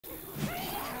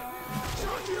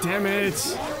Damn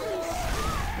it.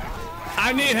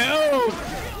 I need help.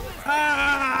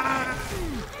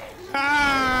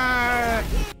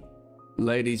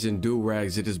 Ladies and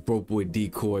do-rags, it is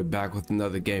BrokeBoyDecoy back with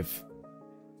another game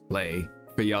play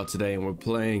for y'all today, and we're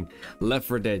playing Left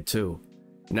 4 Dead 2.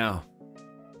 Now,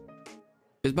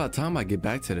 it's about time I get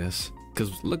back to this,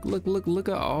 because look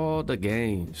at all the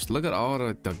games. Look at all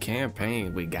the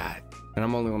campaign we got. And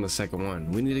I'm only on the second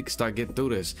one. We need to start getting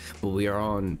through this. But we are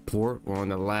on port. We're on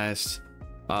the last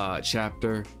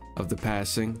chapter of the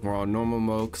passing. We're on normal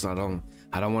mode because I don't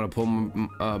want to pull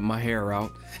my hair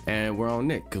out. And we're on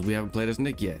Nick because we haven't played as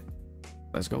Nick yet.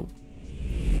 Let's go.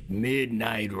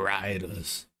 Midnight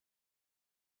Riders.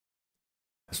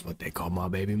 That's what they call my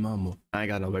baby mama. I ain't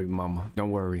got no baby mama.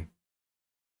 Don't worry.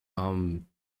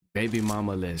 Baby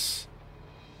mama list.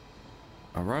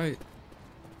 All right.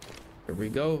 Here we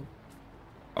go.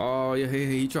 Oh yeah,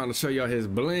 he trying to show y'all his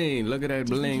bling. Look at that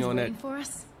bling on that. For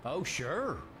us? Oh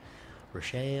sure.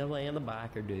 Rochelle and the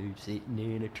biker dude sitting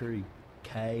in a tree.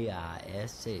 Kissing.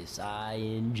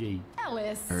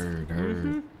 Ellis.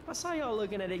 Heard. I saw y'all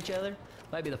looking at each other.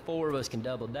 Maybe the four of us can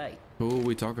double date. Who are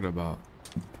we talking about?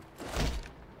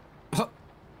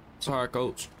 Sorry,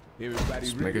 coach. Everybody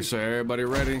Just ready? making sure everybody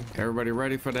ready. Everybody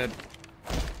ready for that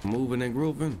moving and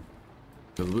grooving?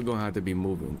 Because we're gonna have to be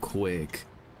moving quick.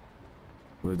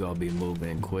 We're gonna be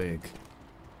moving quick.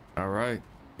 All right,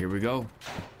 here we go.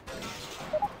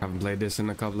 Haven't played this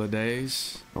in a couple of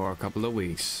days or a couple of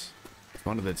weeks. It's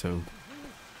one of the two.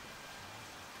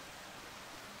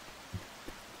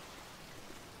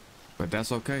 But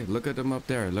that's okay. Look at them up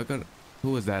there. Look at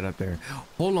who is that up there?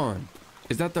 Hold on.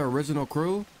 Is that the original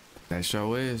crew? That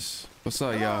show is. What's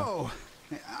up, y'all? Oh,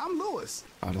 I'm Lewis.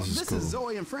 Oh, this is cool. Is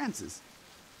Zoe and Francis.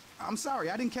 I'm sorry,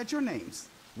 I didn't catch your names.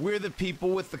 We're the people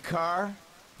with the car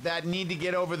that need to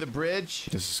get over the bridge.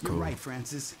 This is cool. You're right,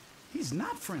 Francis. He's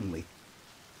not friendly.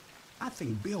 I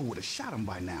think Bill would have shot him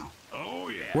by now. Oh,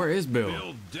 yeah. Where is Bill?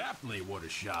 Bill definitely would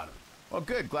have shot him. Well,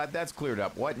 good. Glad that's cleared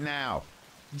up. What now?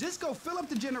 Just go fill up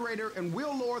the generator and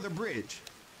we'll lower the bridge.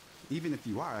 Even if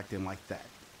you are acting like that.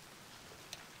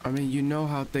 I mean, you know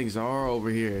how things are over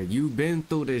here. You've been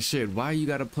through this shit. Why you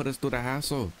gotta put us through the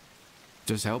hassle?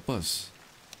 Just help us.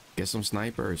 Get some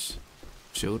snipers.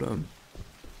 Shoot them.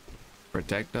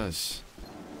 Protect us.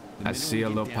 I see a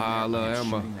little pile of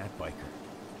ammo.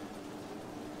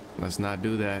 Let's not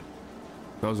do that.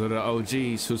 Those are the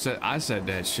OGs who said I said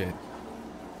that shit.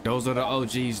 Those are the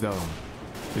OGs though.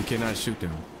 We cannot shoot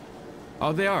them.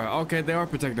 Oh, they are. Okay, they are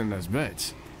protecting us.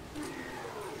 Bet.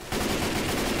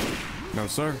 No,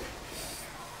 sir.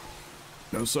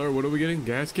 No, sir. What are we getting?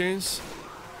 Gas cans?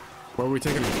 Where are we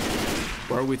taking them?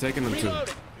 Where are we taking them to?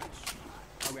 Reloading.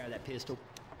 I'll grab that pistol.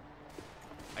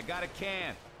 I got a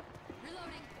can.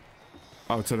 Reloading.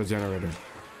 Oh, to the generator.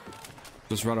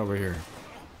 Just right over here.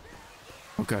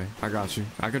 Okay, I got you.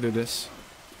 I could do this.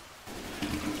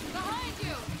 Behind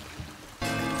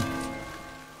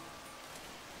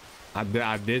you.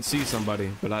 I did see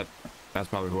somebody, but that's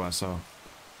probably who I saw.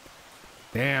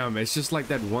 Damn, it's just like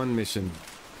that one mission.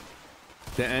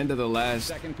 The end of the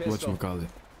last whatchamacallit.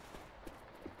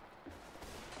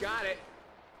 Got it.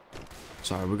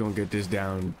 Sorry, we're gonna get this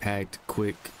down packed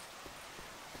quick.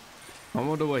 I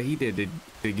wonder what he did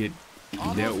to get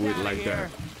dealt with like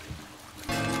that.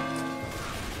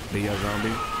 The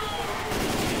zombie.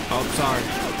 Oh,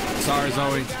 sorry,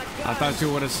 Zoe. I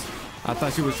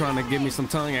thought you was trying to give me some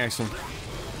tongue action.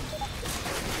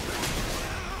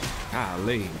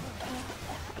 Golly.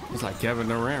 It's like Kevin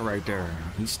Durant right there.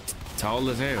 He's tall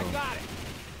as hell.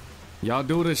 Y'all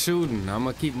do the shooting. I'm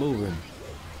gonna keep moving.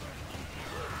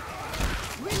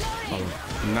 Oh,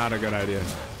 not a good idea.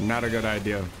 Not a good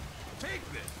idea.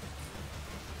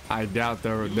 I doubt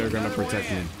they're gonna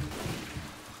protect me.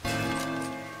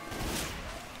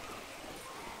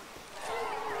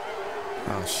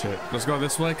 Oh shit. Let's go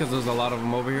this way because there's a lot of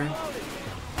them over here.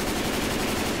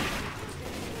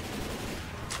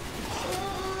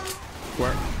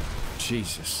 Where?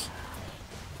 Jesus.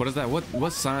 What is that?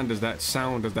 What sound does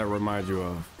that remind you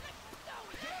of?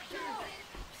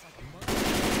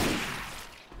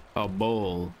 A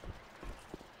bull.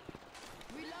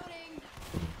 Reloading.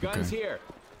 Guns Okay. here.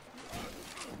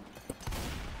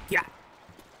 Yeah.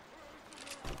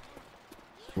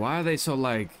 Why are they so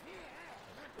like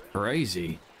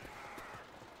crazy?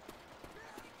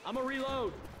 I'm a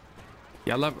reload.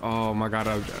 Y'all left. Oh my god,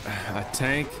 a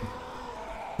tank.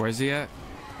 Where's he at?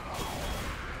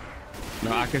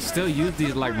 No, I can still use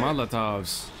these like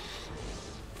Molotovs.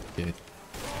 Shit.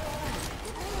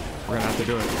 We're gonna have to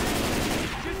do it.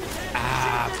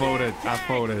 Ah, I folded. I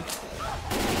folded.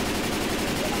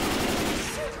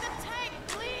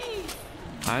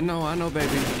 I know,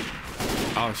 baby.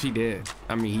 Oh, she did.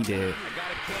 I mean, he did.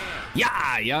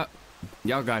 Yeah, yup.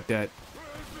 Y'all got that.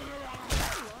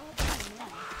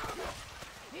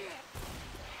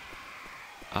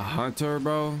 A hunter,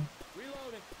 bro?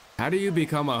 How do you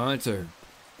become a hunter?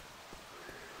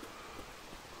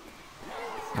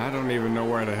 I don't even know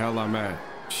where the hell I'm at.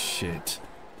 Shit.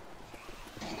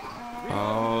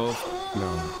 Oh,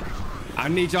 no. I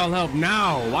need y'all help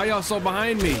now. Why y'all so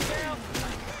behind me?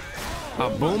 A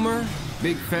boomer?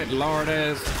 Big fat lard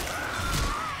ass.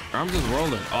 I'm just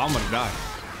rolling. Oh, I'm gonna die.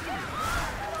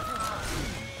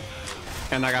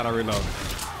 And I gotta reload.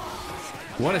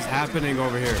 What is happening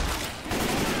over here?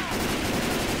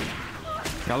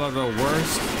 Y'all are the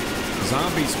worst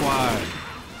zombie squad.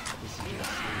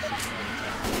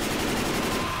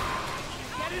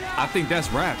 I think that's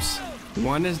wraps.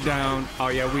 One is down. Oh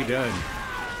yeah, we done.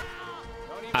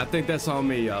 I think that's on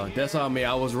me, y'all. That's on me.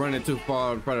 I was running too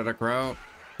far in front of the crowd.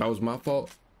 That was my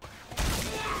fault.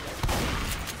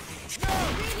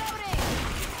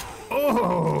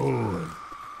 Oh.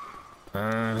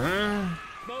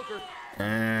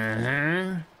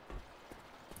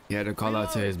 He had to call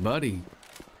out to his buddy.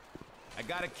 I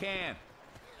got a can.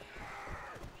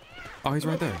 Oh, he's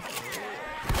right there.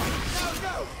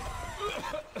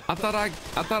 I thought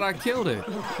I killed it.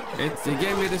 It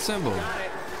gave me the symbol.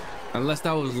 Unless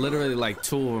that was literally like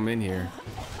two of them in here.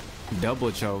 Double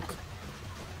choke.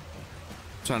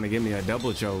 Trying to give me a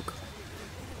double choke.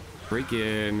 Freaky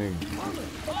ass nigga.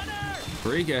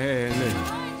 Freaky ass nigga.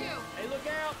 Hey, look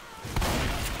out!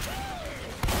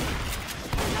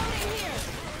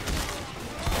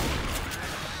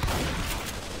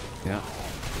 Yeah.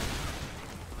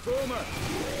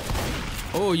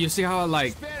 Oh, you see how I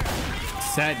like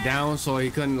sat down so he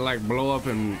couldn't like blow up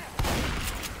and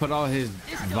put all his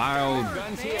vile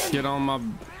shit on my...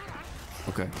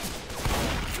 Okay.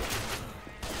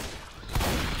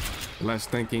 Less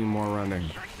thinking, more running.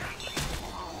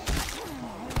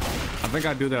 I think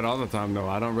I do that all the time though.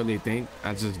 I don't really think,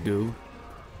 I just do.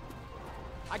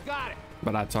 I got it.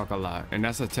 But I talk a lot, and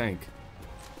that's a tank.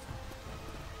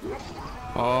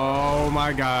 Oh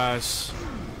my gosh.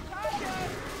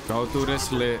 Go through this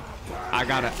slit. I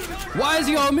gotta... Why is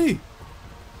he on me?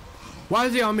 Why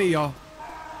is he on me, y'all?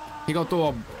 He gonna throw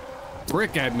a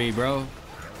brick at me, bro.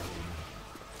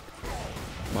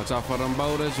 Watch out for them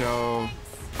boulders, yo.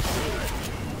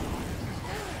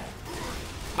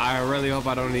 I really hope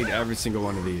I don't need every single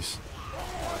one of these.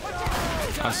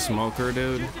 A smoker,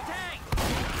 dude.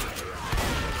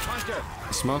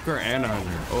 A smoker and a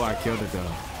hunter. Oh, I killed it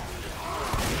though.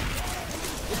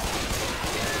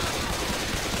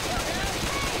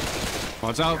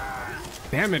 Watch out.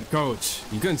 Damn it, coach.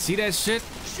 You couldn't see that shit?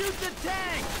 Shoot the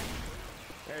tank.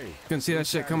 You couldn't see that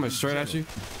shit coming straight at you?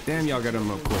 Damn, y'all got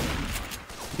him up quick.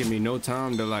 Give me no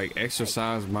time to like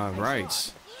exercise my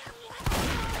rights.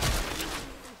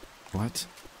 What?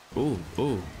 Ooh,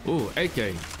 ooh, ooh,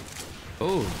 AK.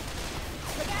 Ooh.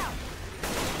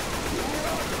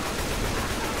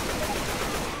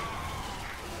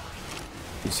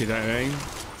 You see that aim?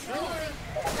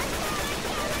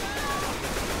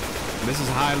 This is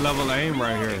high level aim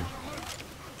right here.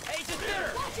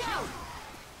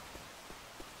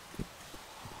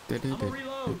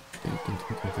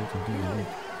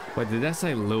 Wait, did that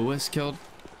say Lewis killed?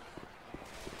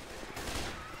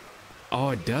 Oh,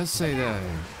 it does say that.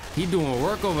 He doing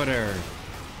work over there.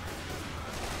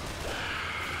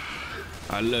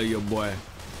 I love you, boy.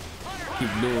 Keep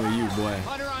doing you, boy.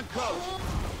 Hunter on coach.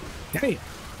 Damn.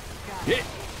 Yeah.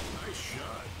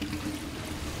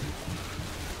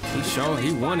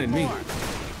 He wanted me.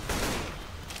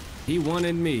 He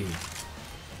wanted me.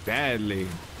 Badly.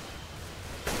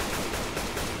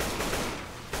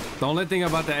 The only thing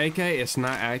about the AK, it's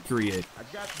not accurate. I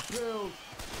got the pills.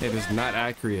 It is not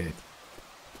accurate.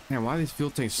 Man, why are these fuel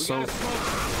tanks so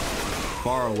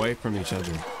far away from each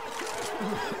other?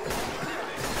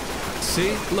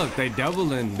 See, look, they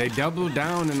doubling. They double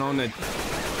down and on the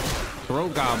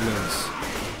throat goblins.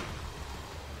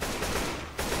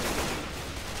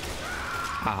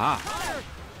 Haha.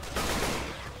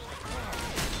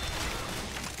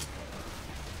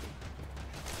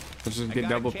 Let's just get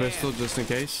double pistol just in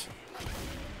case.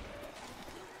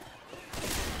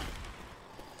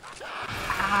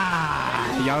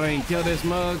 Ah, y'all ain't kill this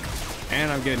mug,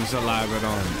 and I'm getting saliva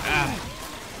on. Ah,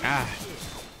 ah.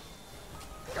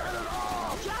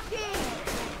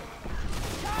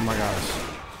 Oh my gosh.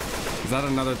 Is that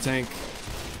another tank?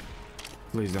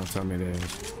 Please don't tell me it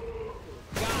is.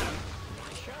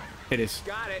 It is.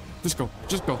 Just go.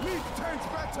 Just go.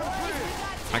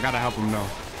 I gotta help him though.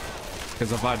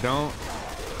 Because if I don't...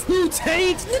 2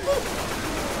 tanks!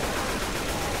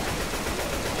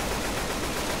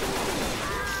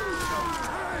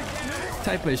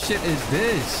 type of shit is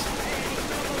this?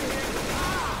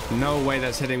 No way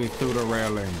that's hitting me through the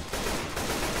railing.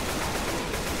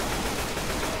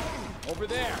 Over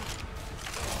there.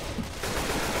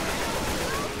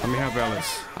 Let me help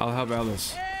Ellis. I'll help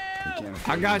Ellis.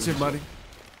 I got you, buddy.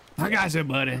 I got you,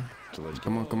 buddy.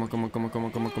 Come on, come on, come on, come on, come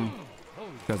on, come on, come on.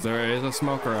 Because there is a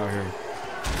smoker out here.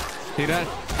 See that?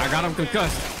 I got him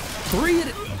concussed. 3 of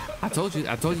it. I told you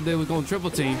they was going to triple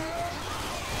team.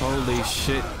 Holy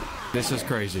shit. This is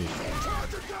crazy.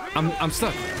 I'm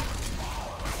stuck.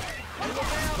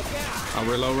 I'll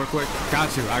reload real quick.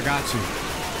 Got you. I got you.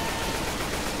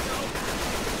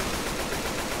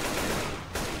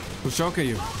 Who's choking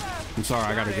you? I'm sorry.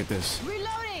 I gotta get this.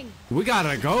 Reloading. We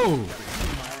gotta go.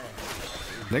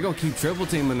 They're gonna keep triple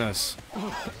teaming us.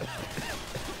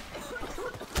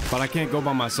 But I can't go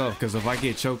by myself because if I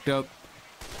get choked up.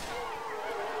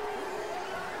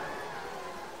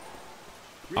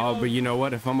 Oh, but you know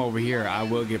what? If I'm over here, I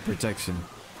will get protection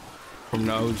from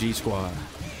the OG squad.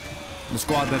 The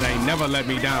squad that ain't never let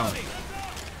me down.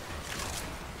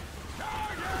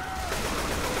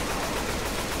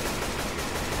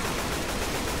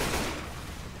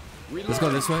 Let's go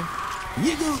this way.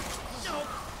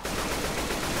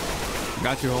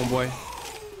 Got you, homeboy.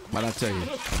 What'd I tell you?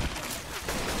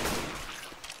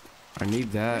 I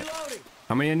need that.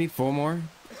 How many I need? 4 more?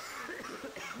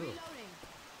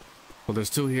 Well,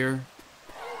 there's 2 here.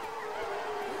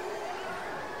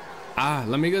 Ah,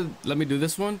 let me do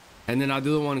this one, and then I'll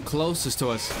do the one closest to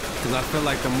us, because I feel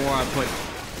like the more I put...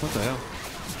 What the hell?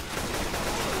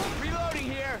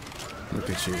 Reloading here. Look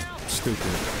at you.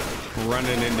 Stupid.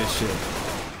 Running in this shit.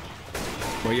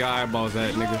 Where your eyeballs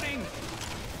at, nigga?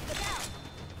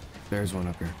 There's one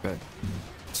up here. Bet.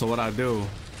 So what I do...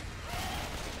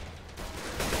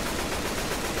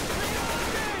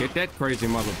 Get that crazy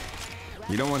mother...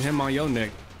 You don't want him on your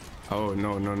neck. Oh,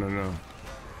 no, no, no, no.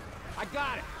 I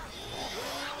got it.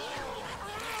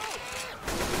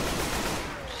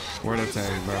 Where the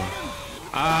tank, bro?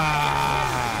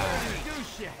 Ah!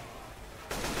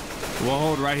 We'll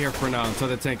hold right here for now until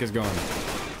the tank is gone.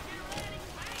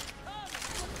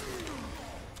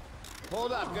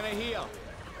 Hold up, gonna heal.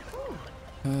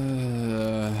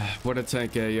 Where the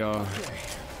tank at, y'all?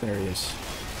 There he is.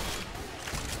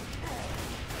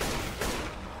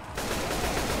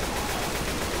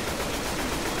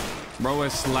 Bro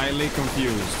is slightly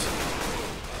confused.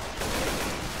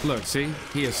 Look, see?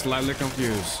 He is slightly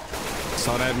confused.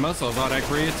 Saw that muscle, saw that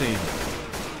creatine.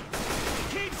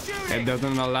 It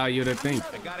doesn't allow you to think.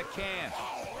 I got a can.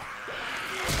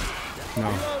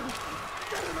 No.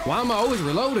 Why am I always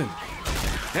reloading?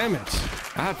 Damn it.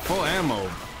 I had full ammo.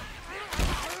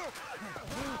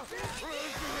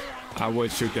 I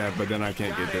would shoot that, but then I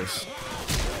can't get this.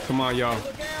 Come on, y'all.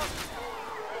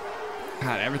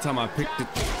 God, every time I pick the...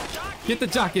 Get the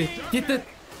jockey. Get the...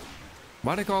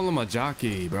 Why they call him a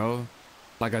jockey, bro?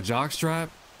 Like a jock strap?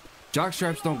 Jock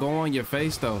straps don't go on your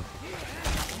face, though.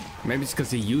 Maybe it's because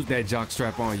he used that jock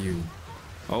strap on you.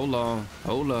 Hold on.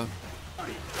 Hold up.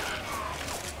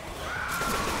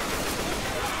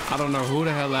 I don't know who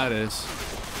the hell that is.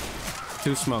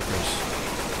 2 smokers.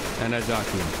 And a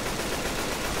jockey.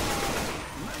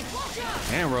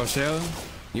 Damn, Rochelle.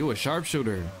 You a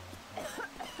sharpshooter.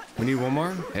 We need 1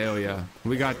 more? Hell yeah.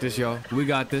 We got this, y'all. We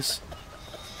got this.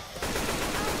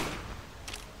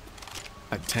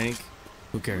 A tank?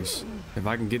 Who cares? If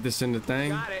I can get this in the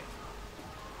thing,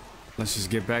 let's just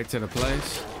get back to the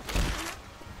place.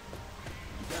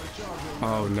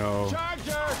 Oh no.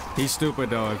 He's stupid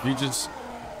though. If you just...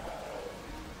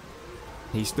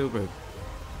 He's stupid.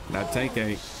 That tank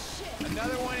ain't.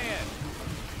 Another one in.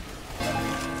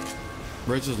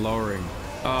 Bridge is lowering.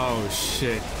 Oh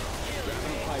shit.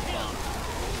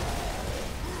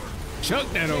 Chuck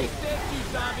that over.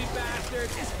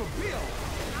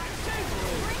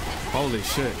 Holy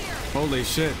shit. Holy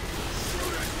shit.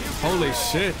 Holy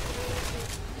shit.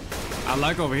 I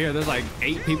like over here, there's like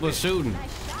 8 people shooting.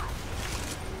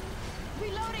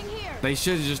 They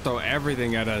should just throw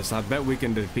everything at us. I bet we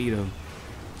can defeat them.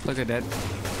 Look at that.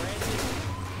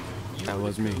 That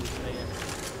was me.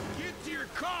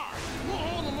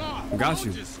 Got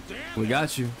you. We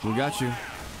got you. We got you.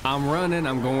 I'm running.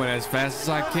 I'm going as fast as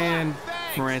I can,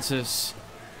 Francis.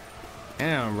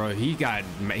 Damn, bro.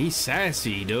 He's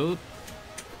sassy, dude.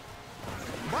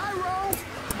 Bye, Ro.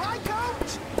 Bye,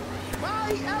 Coach.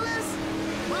 Bye, Ellis.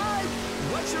 Bye.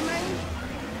 What's your name?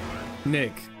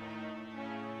 Nick.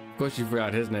 Of course you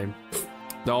forgot his name.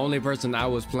 The only person I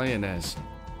was playing as.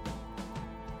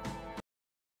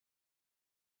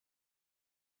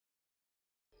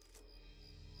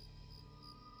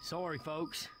 Sorry,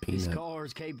 folks. This Peanut. car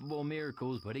is capable of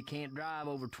miracles, but it can't drive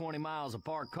over 20 miles of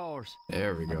parked cars.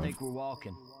 There we I go. think we're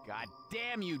walking. God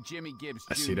damn you, Jimmy Gibbs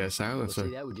Jr. I see that Well, silencer.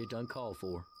 see, that was just uncalled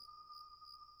for.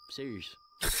 Serious.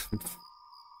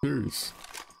 Serious.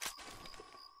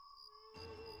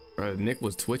 Nick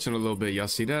was twitching a little bit. Y'all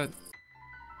see that?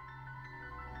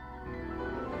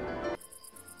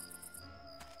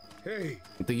 Hey,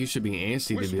 I think you should be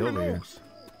antsy where's to be over Twin here. Oaks?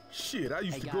 Shit, I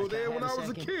used Hey, to guys, go can I there when have I a was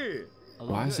a second? kid.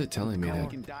 Why is it telling me We that?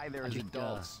 can die there as just,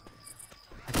 adults.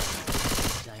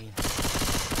 Saying.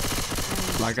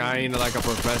 Like I ain't like a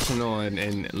professional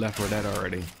in Left 4 Dead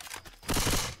already.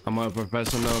 I'm a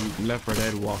professional Left 4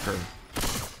 Dead walker.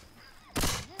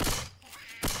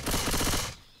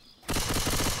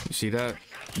 You see that?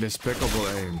 Despicable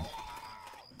aim.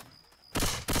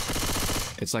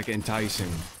 It's like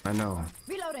enticing. I know.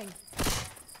 Reloading.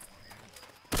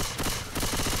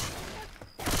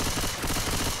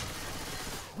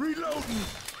 Reloading.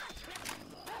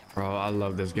 Bro, I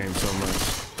love this game so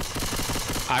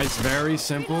much. It's very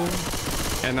simple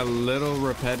and a little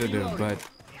repetitive, but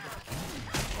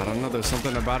I don't know, there's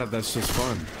something about it that's just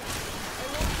fun.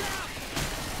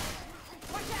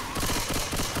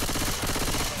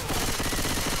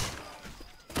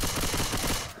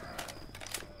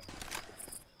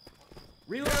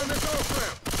 Reload this off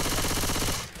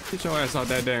ramp. Get your ass out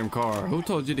that damn car. Who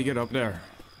told you to get up there?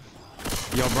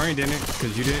 Your brain didn't,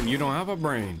 cause you don't have a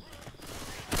brain.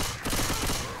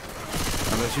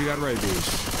 Unless you got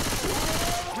rabies.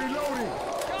 Reloading.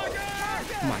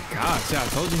 Oh my god, see, I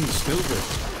told you he's stupid.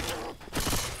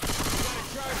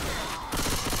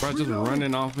 Bro, just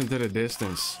running off into the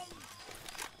distance.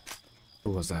 Who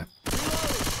was that?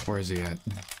 Where is he at?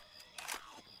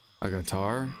 A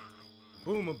guitar?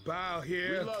 Boomer bow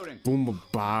here. Reloading. Boom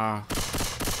ba.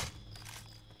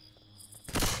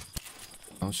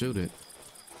 Don't shoot it.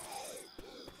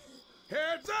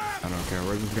 Heads up. I don't care.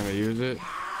 We're just gonna use it.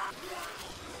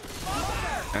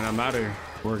 And I'm out of here.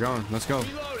 We're going. Let's go.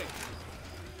 Reloading.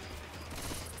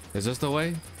 Is this the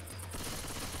way?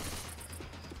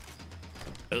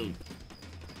 Oh.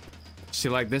 See,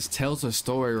 like, this tells a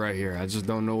story right here. I just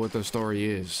don't know what the story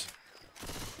is.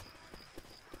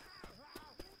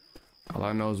 All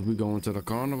I know is we going to the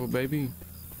carnival, baby.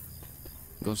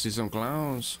 Go see some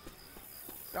clowns.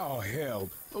 Oh hell,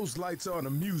 those lights are an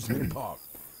amusement park.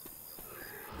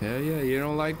 Hell yeah, you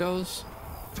don't like those?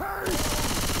 Turn.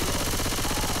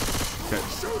 Okay,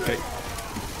 okay,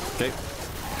 okay.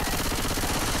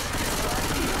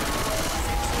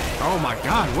 Oh my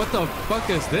god, what the fuck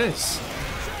is this?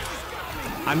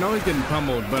 I know he's getting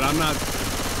pummeled, but I'm not...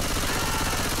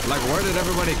 Like, where did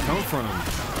everybody come from?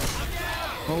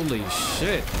 Holy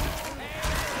shit.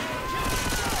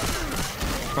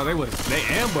 Bro, they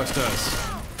ambushed us.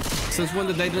 Since when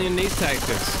did they learn these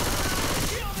tactics?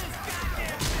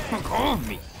 Fuck off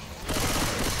me.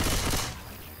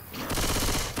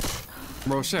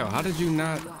 Rochelle, how could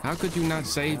you not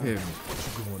save him?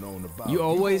 Going on about You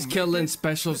always killing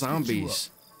special zombies.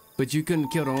 But you couldn't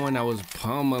kill the one that was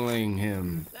pummeling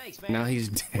him. Thanks, man. Now he's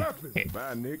dead. weapons.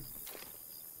 Bye, Nick.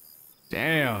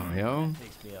 Damn, yo.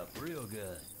 Picks me up real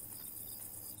good.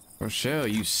 Rochelle,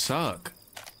 you suck.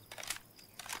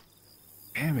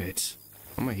 Damn it.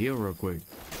 I'm gonna heal real quick.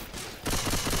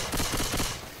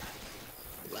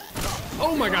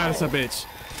 Oh my god, it's a bitch.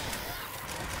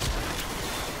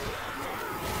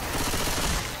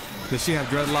 Did she have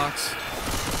dreadlocks?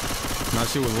 No,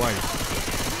 she was white.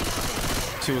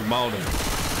 She was balding.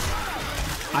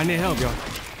 I need help, y'all.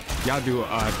 Y'all do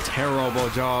a terrible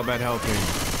job at helping.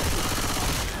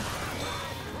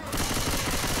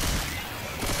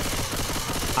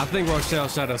 I think Rochelle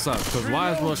set us up, because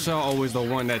why is Rochelle always the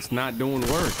one that's not doing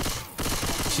work?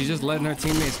 She's just letting her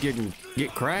teammates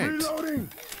get cracked. Reloading.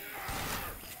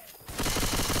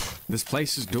 This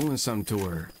place is doing something to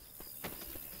her.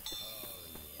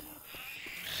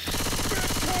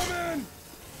 Coming.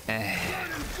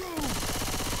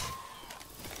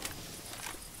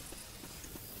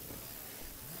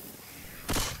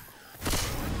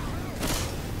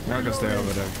 Y'all can stay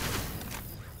over there.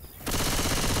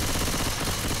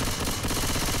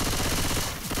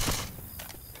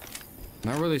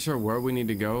 Not really sure where we need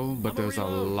to go, but there's a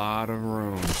lot of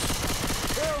rooms.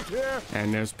 Pills here.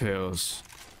 And there's pills.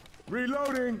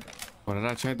 Reloading. What did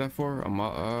I trade that for?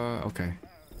 Okay.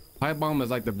 Pipe bomb is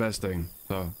like the best thing,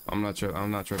 so I'm not sure.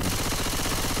 I'm not tripping.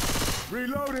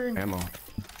 Reloading. Ammo.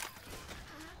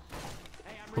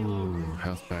 Ooh,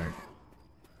 health pack.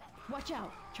 Watch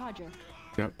out. Charger.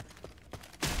 Yep.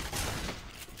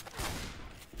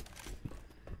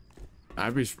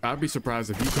 I'd be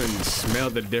surprised if you couldn't smell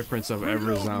the difference of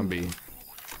every zombie.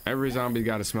 Every zombie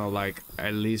gotta smell like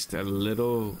at least a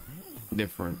little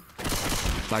different.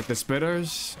 Like the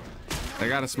spitters, they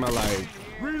gotta smell like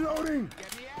Reloading.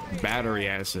 battery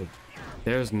acid.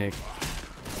 There's Nick.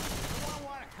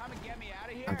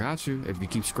 I got you. If you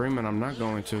keep screaming, I'm not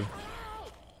going to.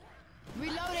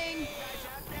 Reloading.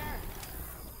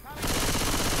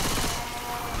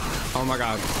 Oh my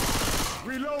God.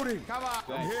 Reloading. Come on.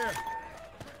 I'm here.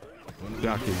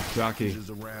 Jockey. Is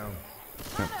around.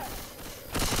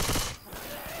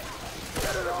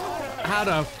 How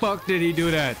the fuck did he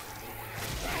do that?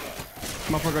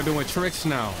 Motherfucker doing tricks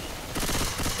now.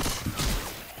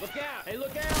 Look out! Hey,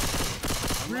 look out!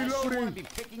 Unless you want Reloading. to be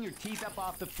picking your teeth up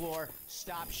off the floor,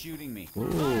 stop shooting me.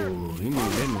 Ooh, he knew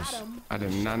business. I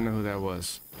did not know who that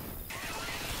was.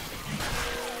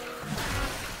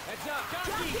 Heads up,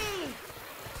 jockey!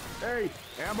 Hey,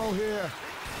 ammo here.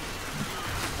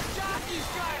 Jockey's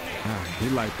got me! Ah, he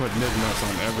like putting his nuts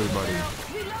on everybody.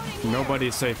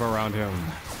 Nobody's safe around him.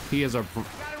 He is a...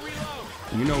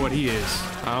 You know what he is.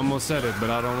 I almost said it, but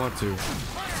I don't want to.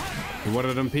 One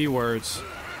of them P words.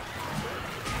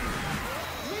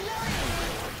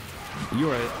 You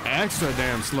are extra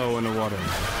damn slow in the water.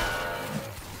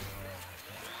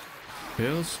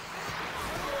 Pills?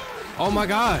 Oh my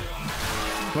God!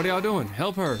 What are y'all doing?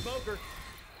 Help her.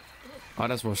 Oh,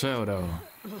 that's Rochelle though.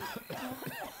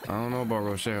 I don't know about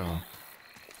Rochelle.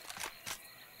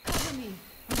 Cover me.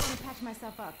 I'm gonna patch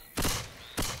myself up.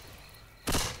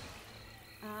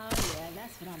 Oh yeah,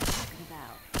 that's what I'm talking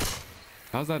about.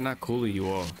 How's that not cooling you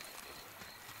all?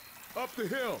 Up the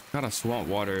hill. What kind of swamp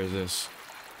water is this?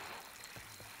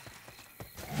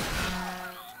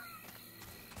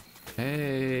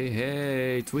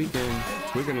 Hey, tweaking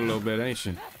a little bit, ain't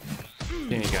you?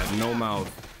 You ain't got no mouth.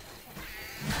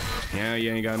 Yeah,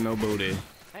 you ain't got no booty.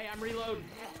 Hey, I'm reloading.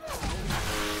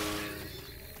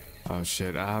 Oh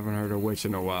shit, I haven't heard a witch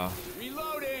in a while.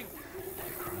 Reloading!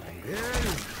 There it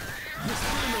is.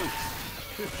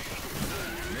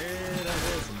 Man, I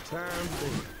had some time for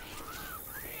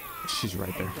it. She's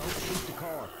right there. Don't shoot the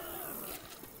car.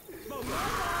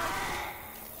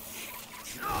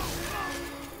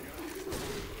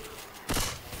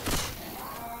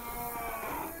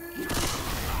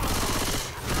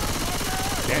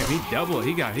 Damn, he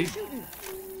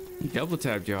double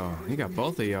tapped y'all. He got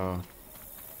both of y'all.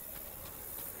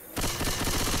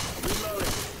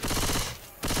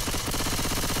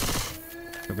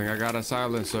 I think I got a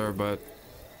silencer, but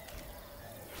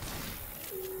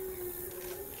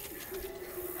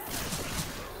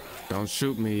don't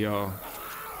shoot me, y'all.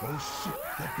 Oh shit,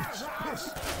 that bitch is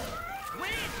pissed.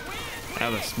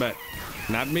 Alice, bet.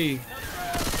 Not me.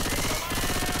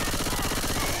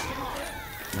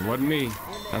 It wasn't me.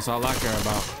 That's all I care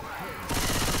about.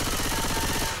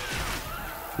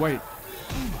 Wait.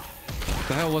 What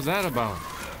the hell was that about?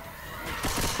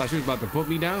 Thought she was about to put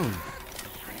me down.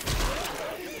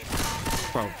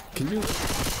 Bro, can you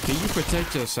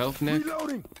protect yourself, Nick?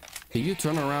 Reloading. Can you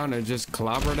turn around and just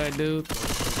clobber that dude?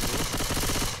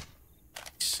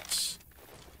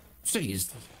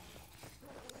 Jeez.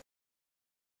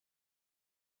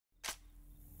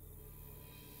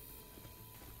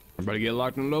 Everybody get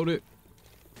locked and loaded.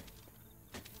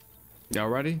 Y'all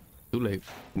ready? Too late.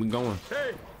 We going.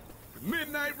 Hey,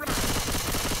 midnight ride. I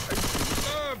used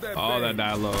to love that All that band.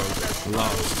 dialogue That's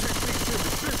lost.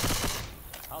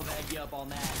 I'll bag you up on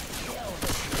that.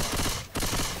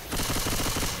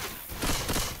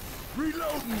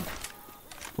 Reloading.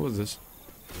 Who is this?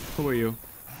 Who are you?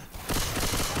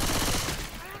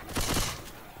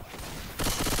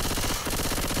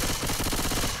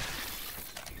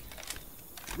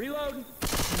 Reloading!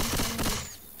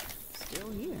 Still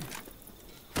here.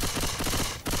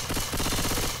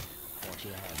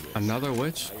 Another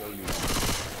witch?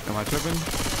 Am I tripping?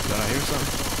 Did I hear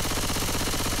something?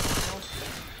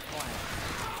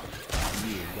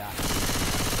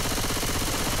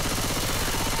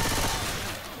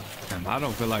 Damn, I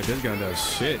don't feel like this gun does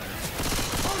shit.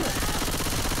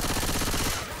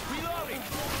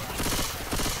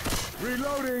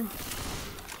 Reloading.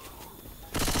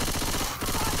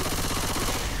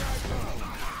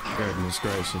 Goodness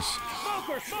gracious.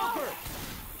 Smoker! Smoker!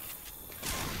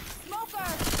 Smoker!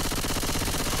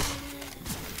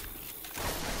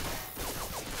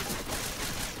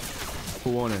 Who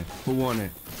won it? Who won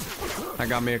it? I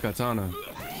got me a katana.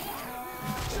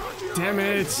 Damn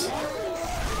it!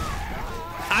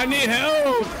 I need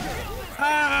help!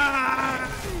 Ah!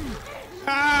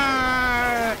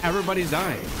 Ah! Everybody's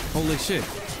dying. Holy shit.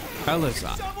 Ellis,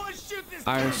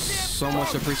 I so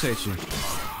much appreciate you.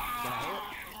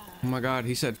 Oh my god,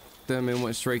 he said them and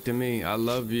went straight to me. I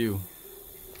love you.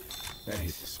 That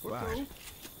hit the spot.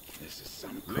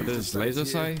 What is laser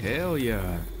sight? Hell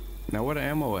yeah. Now where the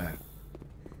ammo at?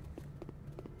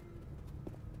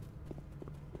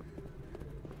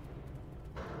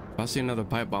 If I see another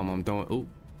pipe bomb, I'm throwing. Ooh.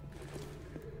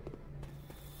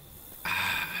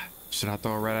 Should I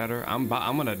throw it right at her? I'm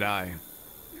gonna die.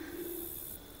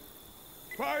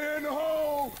 Fire in the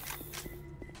hole!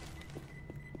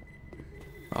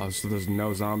 Oh, so there's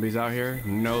no zombies out here?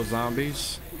 No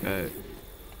zombies?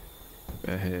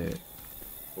 Ahead.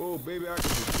 Oh, baby, I can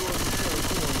destroy the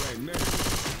corn right now.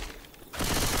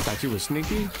 Thought you was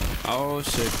sneaky? Oh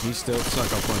shit, he still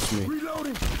sucker punched me.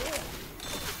 Reloading!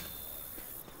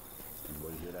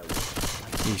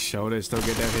 He showed it, still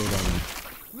get that hit on me.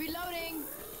 Reloading.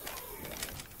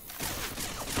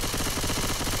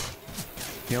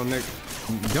 Yo, Nick,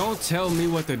 don't tell me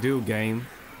what to do, game.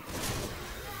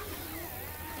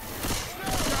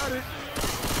 Got it!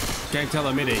 Can't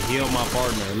tell me to heal my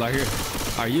partner. Like,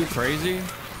 are you crazy?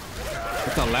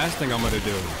 That's the last thing I'm gonna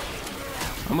do.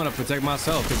 I'm gonna protect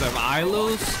myself, because if I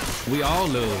lose, we all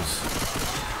lose.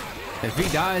 If he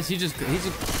dies, he's just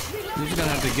gonna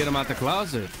have to get him out the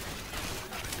closet.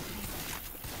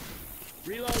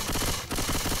 Reload.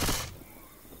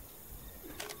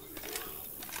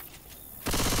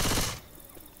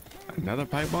 Another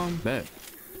pipe bomb? Bet.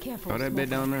 Careful. Throw that bit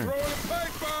down there. Throw in a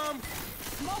pipe bomb!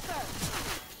 Smoker.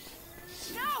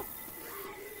 No.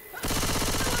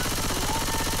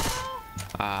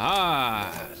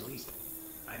 Aha! At least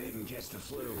I didn't catch the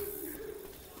flu.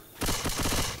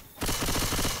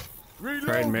 Trade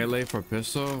Reload! melee for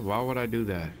pistol? Why would I do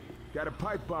that? Got a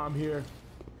pipe bomb here.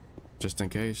 Just in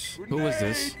case. Who is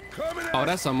this? Coming Oh, out.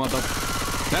 that's a mother.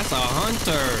 That's a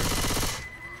hunter.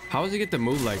 How does he get to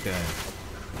move like that?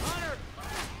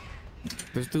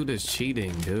 This dude is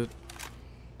cheating, dude.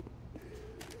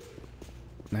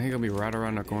 Now he gonna be right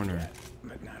around the corner.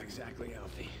 But not exactly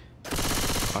healthy.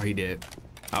 Oh, he did.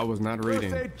 I was not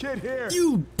reading. First aid kit here.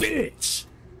 You bitch!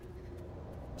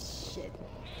 Shit.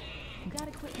 You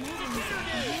gotta quit moving.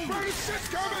 First shit's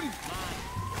coming!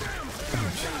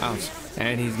 Ouch.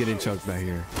 And he's getting choked back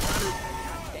here.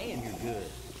 Damn, you're good.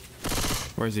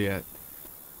 Where's he at?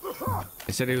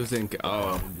 He said he was in.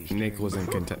 Oh, Nick was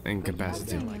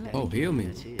incapacitated. Oh, heal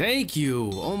me. Thank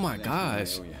you. Oh my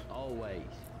gosh. Always.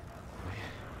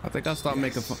 I think I'll stop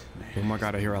making fun. Oh my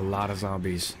god, I hear a lot of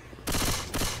zombies.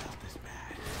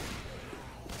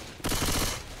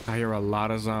 I hear a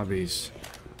lot of zombies.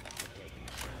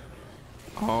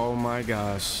 Oh my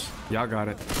gosh. Y'all got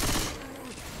it.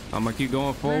 I'm gonna keep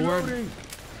going forward. Reloading.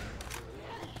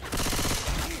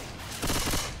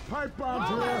 Pipe bombs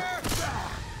here.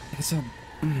 It's a.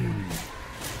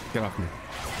 Get off me.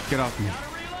 Get off me.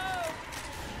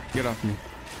 Get off me.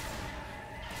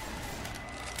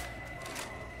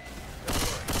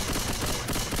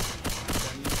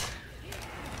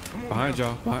 Behind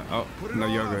y'all. Oh, no,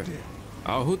 you're good.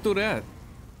 Oh, who threw that?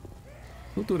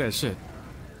 Who threw that shit?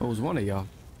 Oh, it was one of y'all.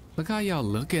 Look how y'all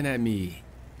looking at me.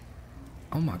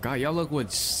 Oh my god, y'all look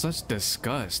with such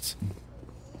disgust.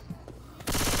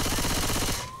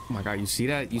 Oh my god, you see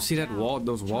that? You see that wall,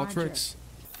 those wall tricks?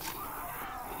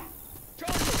 Yep,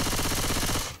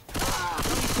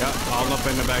 all up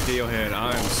in the back of your head.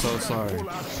 I am so sorry. Pull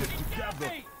our shit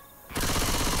together.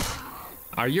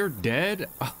 Are you dead?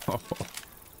 Oh,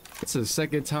 it's the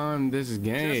second time this Chest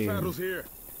game. paddles here.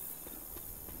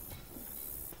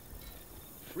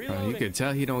 You can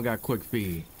tell he don't got quick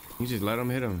feet. You just let him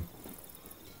hit him.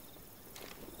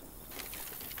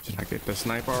 Should I get the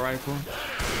sniper rifle?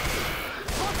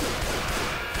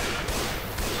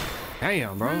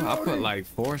 Damn, bro. I put like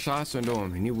 4 shots into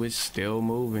him and he was still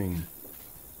moving.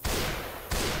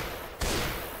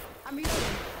 I'm reloading.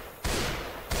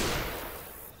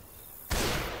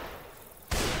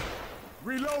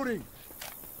 Reloading.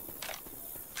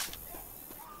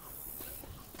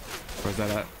 Where's that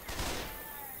at?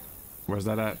 Where's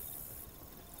that at?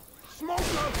 Smoke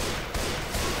up.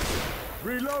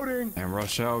 Reloading. And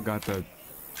Rochelle got the.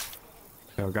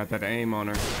 Got that aim on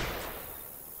her.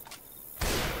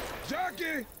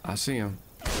 Jockey. I see him.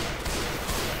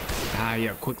 Ah,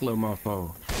 yeah, quick little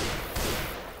mofo.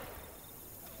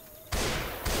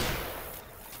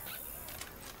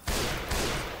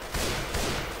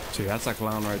 See, that's a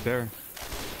clown right there.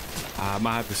 I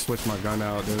might have to switch my gun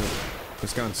out, dude.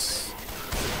 This gun's.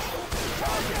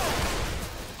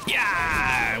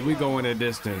 Yeah, we going a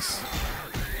distance.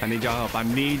 I need y'all help. I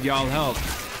need y'all help.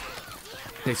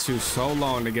 Takes you so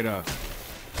long to get up.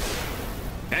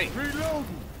 Hey,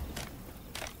 Reloading.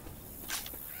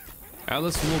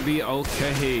 Alice will be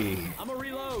okay. I'm a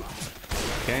reload.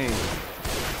 Game.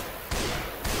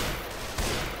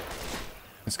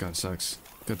 This gun sucks.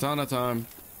 Katana time.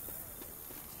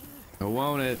 I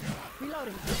want it.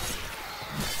 Reloading.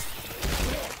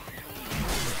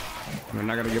 They're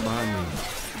not gonna get behind me.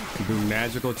 Do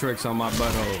magical tricks on my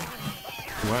butthole.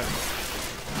 What?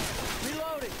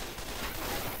 Reloading.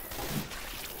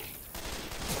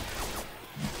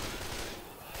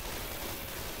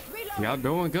 Y'all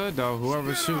doing good though.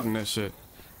 Whoever's shooting that shit.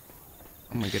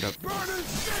 I'm gonna get up. Burning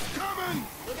shit coming!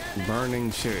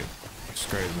 Burning shit. It's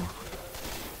crazy.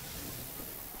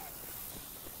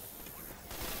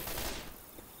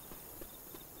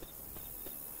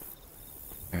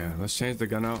 Yeah, let's change the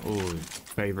gun out. Ooh,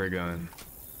 favorite gun.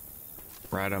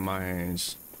 Right on my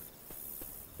hands.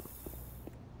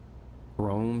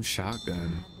 Chrome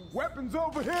shotgun. Weapons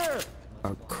over here!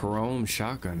 A chrome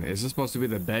shotgun. Is this supposed to be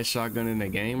the best shotgun in the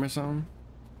game or something?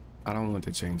 I don't want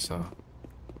the chainsaw.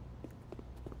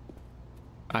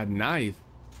 A knife?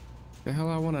 The hell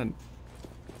I wanna...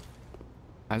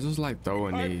 I just like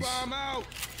throwing these. Bomb out!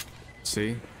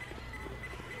 See?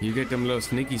 You get them little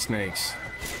sneaky snakes.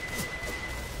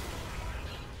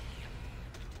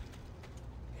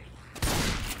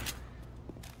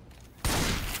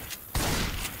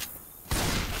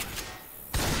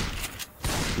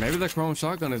 Maybe the chrome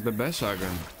shotgun is the best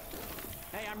shotgun.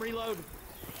 Hey, I'm reloading.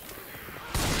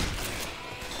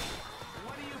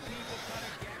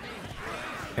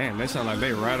 Damn, they sound like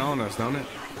they right on us, don't it?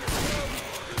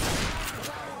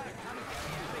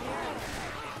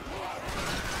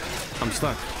 I'm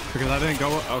stuck because I didn't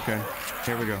go. Okay,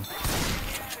 here we go.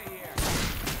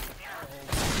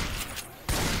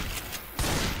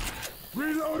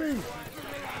 Reloading!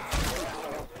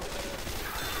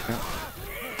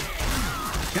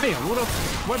 Damn,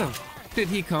 where the did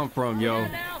he come from, yo?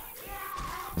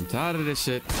 I'm tired of this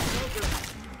shit.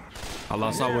 All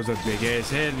I saw was a big ass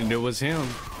head and it was him.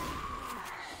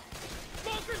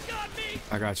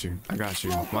 I got you. I got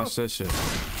you. Watch that shit.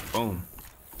 Boom.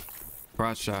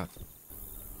 Crotch shot.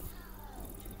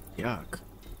 Yuck.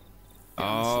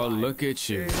 Oh, look at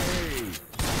you.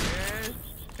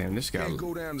 Damn, this guy. Can't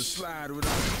go down the slide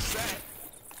without the sack.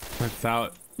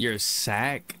 Without your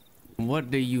sack?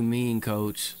 What do you mean,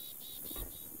 coach?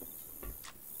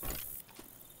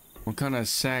 What kind of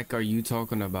sack are you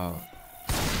talking about?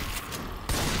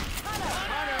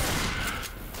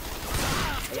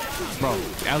 Bro,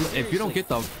 if you don't get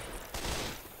the...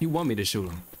 You want me to shoot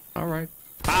him. All right.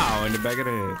 Pow, in the back of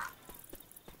the head.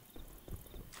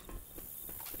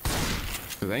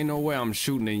 Cause ain't no way I'm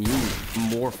shooting and you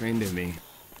morph into me.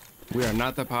 We are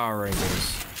not the Power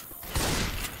Rangers.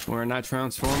 We're not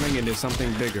transforming into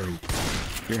something bigger.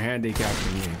 You're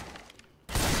handicapping me.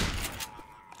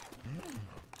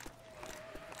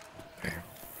 Damn.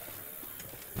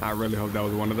 I really hope that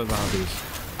was one of the zombies.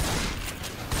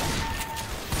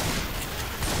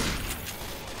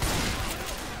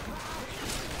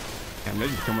 And they're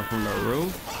just coming from the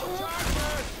roof.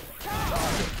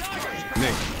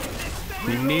 Nick,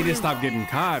 you need to stop getting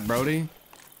caught, Brody.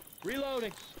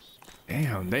 Reloading.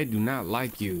 Damn, they do not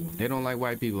like you. They don't like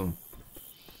white people.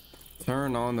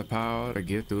 Turn on the power to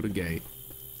get through the gate.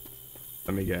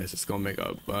 Let me guess, it's gonna make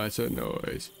a bunch of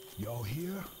noise. Y'all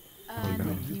here?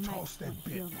 No. You toss that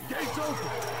bit. Gates open!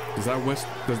 Does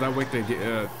that wake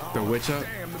the witch up?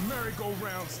 Damn, the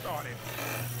merry-go-round started.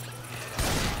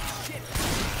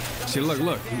 She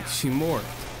look, she morphed.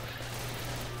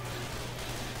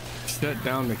 Shut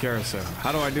down the carousel.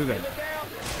 How do I do that?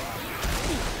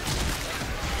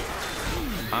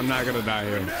 I'm not gonna die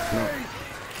here. No.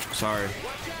 Sorry.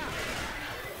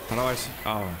 How do I...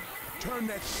 Oh. Turn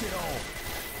that shit off.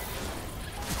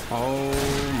 Oh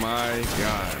my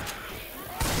god.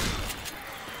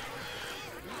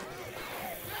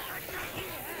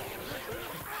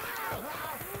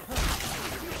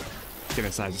 Get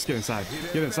inside, just get inside.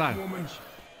 Get inside. Woman.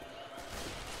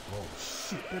 Oh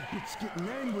shit, that bitch getting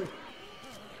angry.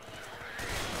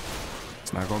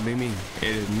 It's not gonna be me.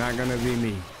 It is not gonna be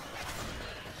me.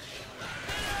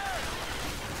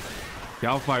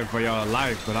 Y'all fight for y'all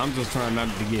life, but I'm just trying not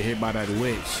to get hit by that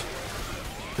witch.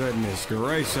 Goodness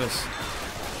gracious.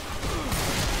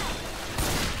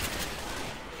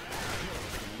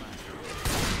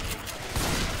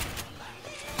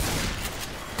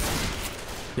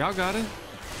 Y'all got it?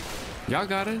 Y'all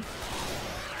got it?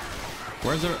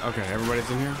 Where's there? Okay, everybody's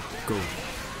in here? Cool.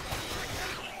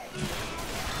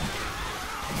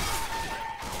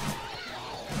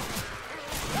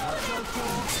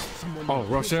 Oh,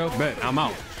 Rochelle, bet. I'm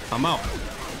out. I'm out.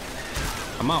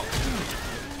 I'm out.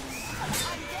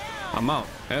 I'm out.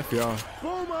 F y'all.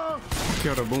 Boomer!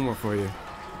 Killed a boomer for you.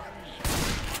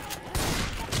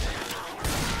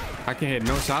 I can't hit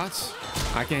no shots?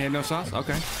 I can't hit no shots?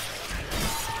 Okay.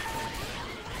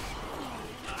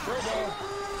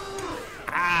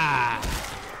 Ah!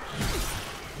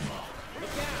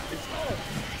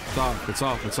 off. It's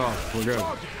off. It's off. We're good.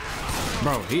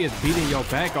 Bro, he is beating your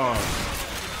back off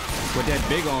with that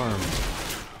big arm.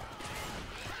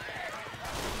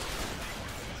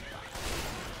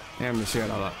 Damn the shit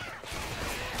out of that.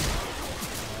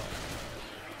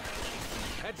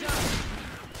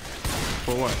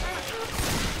 For what?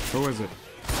 Who is it?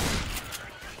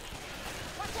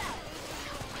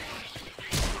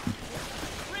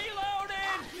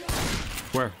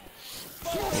 Where?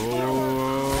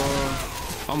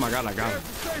 Oh my god, I got it.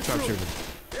 Sharpshooter.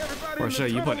 Rochelle,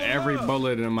 you put every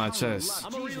bullet in my chest.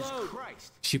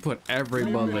 She put every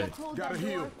bullet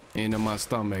into my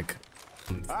stomach.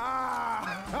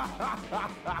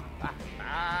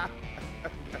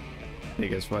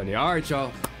 Think it's funny. All right,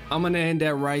 y'all. I'm gonna end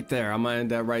that right there.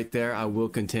 I will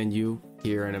continue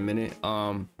here in a minute.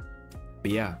 But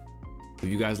yeah, if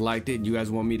you guys liked it, you guys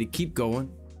want me to keep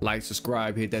going, like,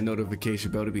 subscribe, hit that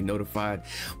notification bell to be notified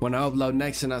when I upload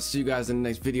next, and I'll see you guys in the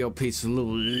next video. Peace.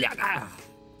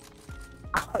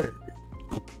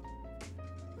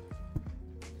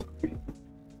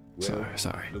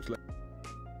 Sorry. Looks like